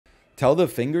Tell the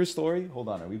finger story? Hold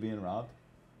on, are we being robbed?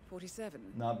 47.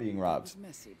 Not being robbed. It was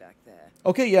messy back there.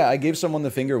 Okay, yeah, I gave someone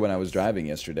the finger when I was driving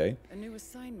yesterday. A new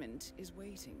assignment is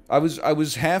waiting. I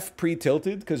was half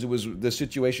pre-tilted because it was the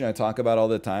situation I talk about all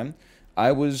the time.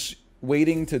 I was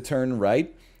waiting to turn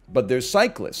right, but there's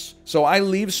cyclists. So I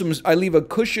leave a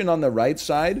cushion on the right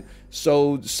side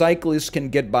so cyclists can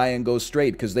get by and go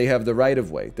straight because they have the right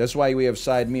of way. That's why we have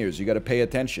side mirrors. You got to pay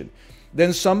attention.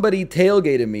 Then somebody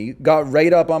tailgated me, got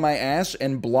right up on my ass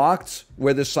and blocked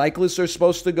where the cyclists are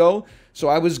supposed to go.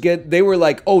 So they were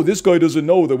like, "Oh, this guy doesn't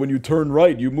know that when you turn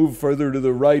right, you move further to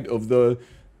the right of the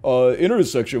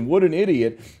intersection. What an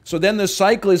idiot." So then the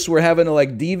cyclists were having to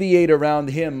like deviate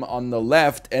around him on the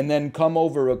left and then come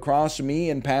over across me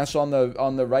and pass on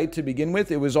the right to begin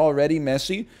with. It was already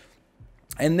messy.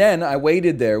 And then I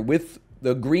waited there with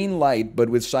the green light, but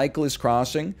with cyclists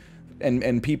crossing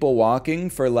and people walking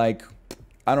for like,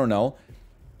 I don't know,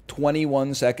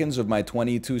 21 seconds of my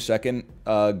 22-second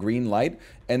green light.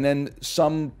 And then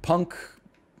some punk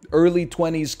early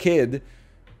 20s kid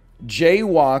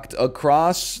jaywalked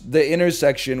across the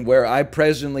intersection where I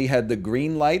presently had the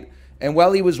green light. And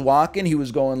while he was walking, he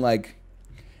was going like,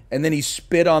 and then he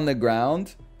spit on the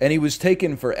ground and he was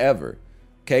taking forever.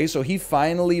 Okay, so he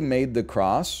finally made the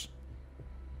cross.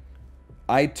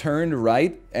 I turned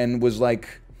right and was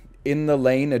like in the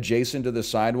lane adjacent to the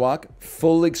sidewalk,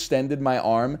 full extended my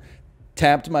arm,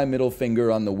 tapped my middle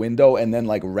finger on the window, and then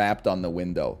like rapped on the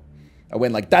window. I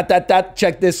went like, that,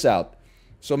 check this out.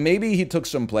 So maybe he took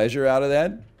some pleasure out of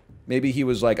that. Maybe he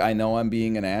was like, I know I'm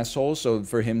being an asshole, so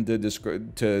for him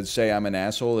to say I'm an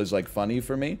asshole is like funny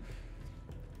for me.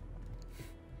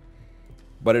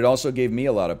 But it also gave me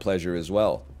a lot of pleasure as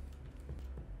well.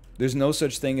 There's no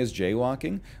such thing as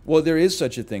jaywalking? Well, there is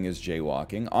such a thing as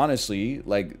jaywalking. Honestly,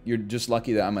 like, you're just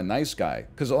lucky that I'm a nice guy.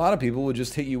 Because a lot of people would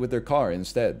just hit you with their car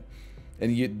instead.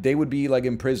 And they would be, like,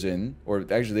 in prison. Or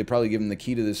actually, they'd probably give them the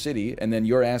key to the city. And then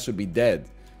your ass would be dead.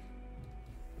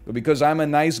 But because I'm a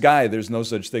nice guy, there's no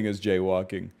such thing as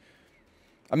jaywalking.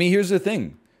 I mean, here's the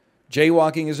thing.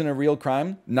 Jaywalking isn't a real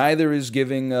crime. Neither is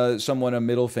giving someone a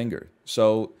middle finger.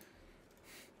 So,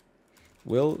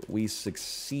 will we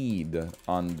succeed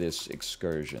on this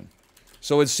excursion?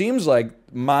 So it seems like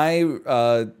my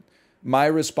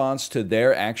response to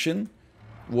their action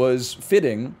was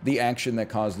fitting the action that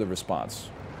caused the response.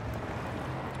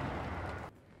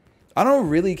 I don't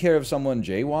really care if someone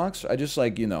jaywalks. I just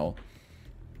like, you know,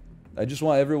 I just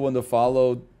want everyone to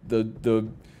follow the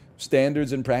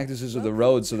standards and practices of the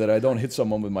road so that I don't hit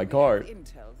someone with my car.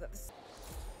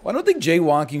 Well, I don't think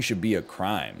jaywalking should be a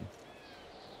crime.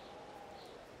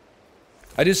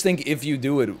 I just think if you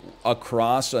do it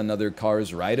across another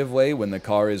car's right-of-way when the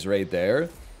car is right there,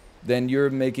 then you're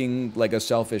making like a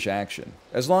selfish action.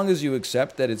 As long as you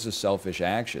accept that it's a selfish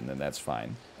action, then that's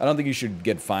fine. I don't think you should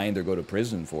get fined or go to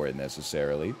prison for it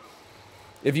necessarily.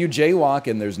 If you jaywalk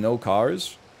and there's no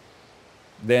cars,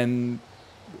 then,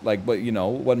 like, but you know,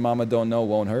 what mama don't know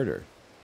won't hurt her.